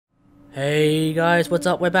Hey guys, what's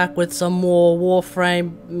up? We're back with some more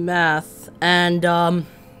WarFrame math, and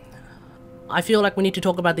I feel like we need to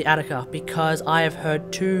talk about the Attica because I have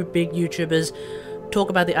heard two big YouTubers talk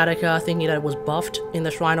about the Attica thinking that it was buffed in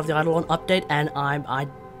the Shrine of the Eidolon update, and I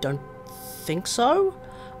don't think so.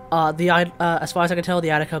 As far as I can tell, the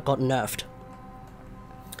Attica got nerfed.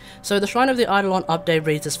 So the Shrine of the Eidolon update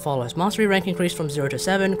reads as follows: Mastery rank increased from 0 to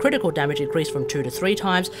 7, critical damage increased from 2 to 3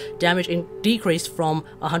 times, damage decreased from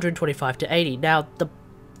 125 to 80. Now,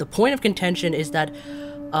 the point of contention is that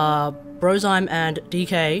Brozyme and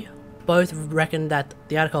DK both reckon that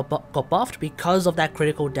the Attica got buffed because of that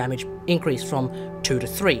critical damage increase from 2 to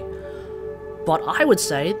 3. But I would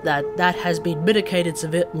say that that has been mitigated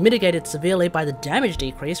severely by the damage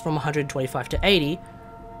decrease from 125 to 80,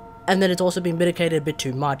 and then it's also been mitigated a bit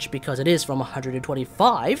too much because it is from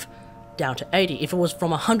 125 down to 80. If it was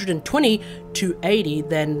from 120 to 80,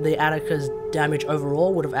 then the Attica's damage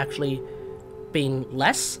overall would have actually been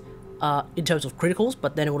less in terms of criticals,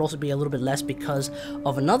 but then it would also be a little bit less because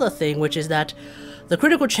of another thing, which is that the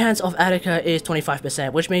critical chance of Attica is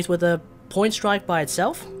 25%, which means with a point strike by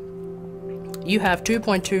itself, you have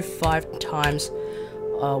 2.25 times,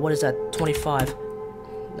 what is that, 25?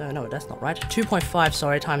 No, that's not right. 2.5,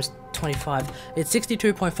 sorry, times 25. It's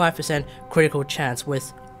 62.5% critical chance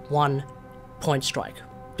with one point strike.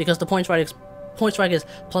 Because the point strike is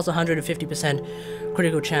plus 150%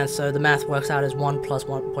 critical chance, so the math works out as 1 plus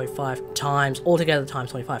 1.5 times, altogether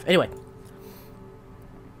times 25. Anyway.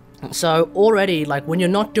 So already, like, when you're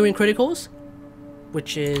not doing criticals,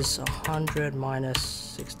 which is 100 minus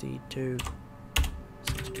 62...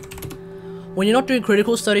 When you're not doing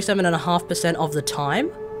criticals 37.5% of the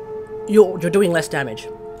time, you're doing less damage.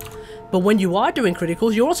 But when you are doing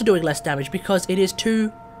criticals, you're also doing less damage because it is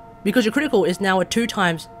because your critical is now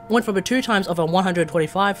went from a 2 times of a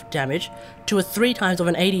 125 damage to a 3 times of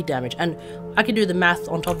an 80 damage. And I can do the math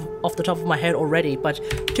off the top of my head already, but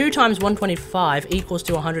 2 times 125 equals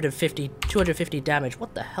to 250 damage.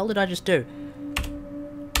 What the hell did I just do?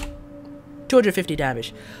 250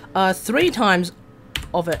 damage. 3 times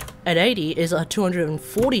of it at 80 is a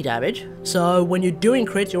 240 damage, so when you're doing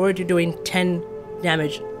crits, you're already doing 10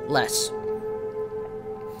 damage less.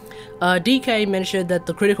 DK mentioned that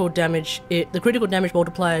the critical damage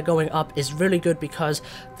multiplier going up is really good because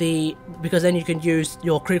then you can use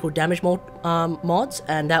your critical damage mods,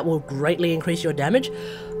 and that will greatly increase your damage.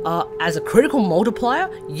 As a critical multiplier,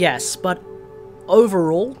 yes, but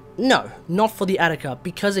overall, no, not for the Attica,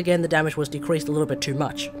 because again the damage was decreased a little bit too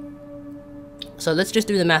much. So let's just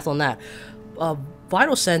do the math on that.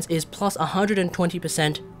 Vital Sense is plus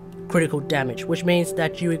 120% critical damage, which means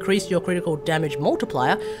that you increase your critical damage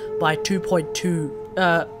multiplier by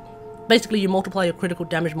 2.2. Basically, you multiply your critical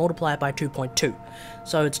damage multiplier by 2.2.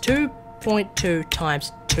 So it's 2.2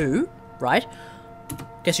 times 2, right?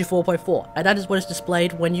 Gets you 4.4, and that is what is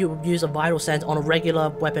displayed when you use a Vital Sense on a regular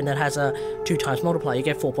weapon that has a 2 times multiplier. You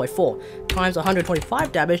get 4.4 times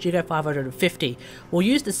 125 damage, you get 550. We'll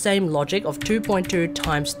use the same logic of 2.2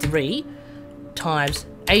 times 3 times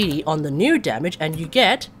 80 on the new damage, and you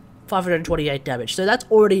get 528 damage. So that's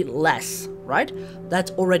already less, right?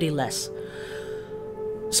 That's already less.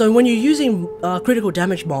 So when you're using critical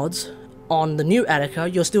damage mods on the new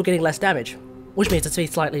Attica, you're still getting less damage, which means it's been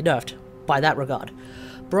slightly nerfed by that regard.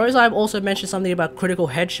 Brozyme also mentioned something about critical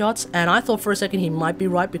headshots, and I thought for a second he might be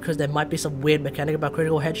right because there might be some weird mechanic about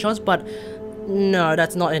critical headshots, but no,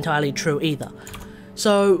 that's not entirely true either.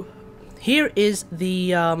 So here is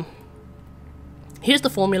the here's the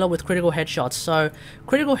formula with critical headshots. So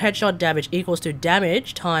critical headshot damage equals to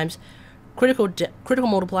damage times critical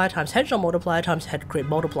multiplier times headshot multiplier times head crit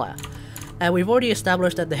multiplier. And we've already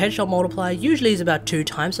established that the headshot multiplier usually is about 2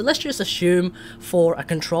 times, so let's just assume for a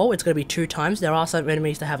control it's going to be 2 times. There are some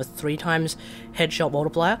enemies that have a 3 times headshot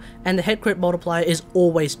multiplier, and the head crit multiplier is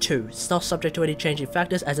always 2. It's not subject to any changing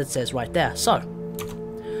factors, as it says right there. So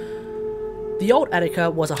the old Attica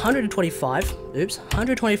was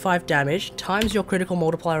 125 damage times your critical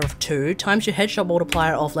multiplier of 2 times your headshot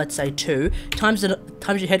multiplier of, let's say, 2 times your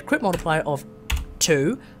head crit multiplier of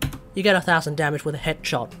 2. You get 1000 damage with a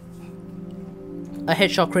headshot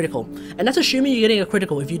critical, and that's assuming you're getting a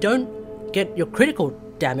critical. If you don't get your critical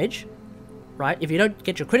damage, right, if you don't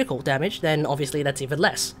get your critical damage, then obviously that's even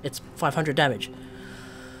less. It's 500 damage.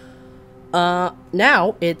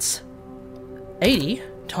 Now it's 80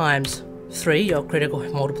 times 3, your critical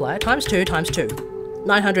multiplier, times 2 times 2,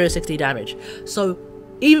 960 damage. So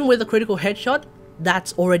even with a critical headshot,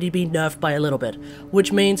 that's already been nerfed by a little bit,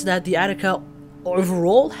 which means that the Attica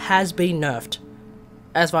overall has been nerfed,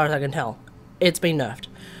 as far as I can tell. It's been nerfed.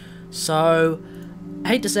 So, I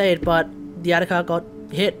hate to say it, but the Attica got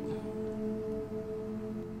hit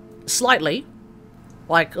slightly.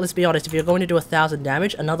 Like, let's be honest, if you're going to do 1,000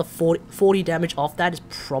 damage, another 40 damage off that is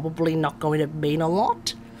probably not going to mean a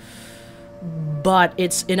lot. But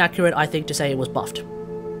it's inaccurate, I think, to say it was buffed.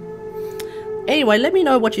 Anyway, let me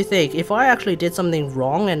know what you think. If I actually did something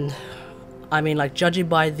wrong, and I mean, like, judging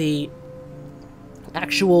by the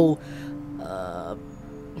actual,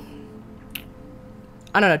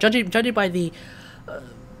 I don't know, judging by the,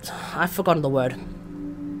 I've forgotten the word.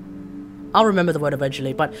 I'll remember the word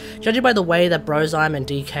eventually, but judging by the way that Brozyme and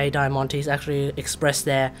DK Diamontes actually express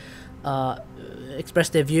their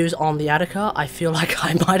views on the Attica, I feel like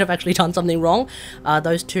I might have actually done something wrong.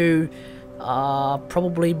 Those two are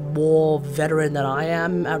probably more veteran than I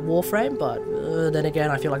am at WarFrame, but then again,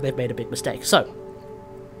 I feel like they've made a big mistake. So,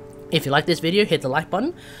 if you like this video, hit the like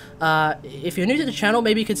button. If you're new to the channel,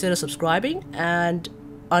 maybe consider subscribing, and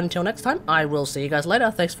until next time, I will see you guys later.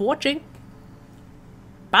 Thanks for watching.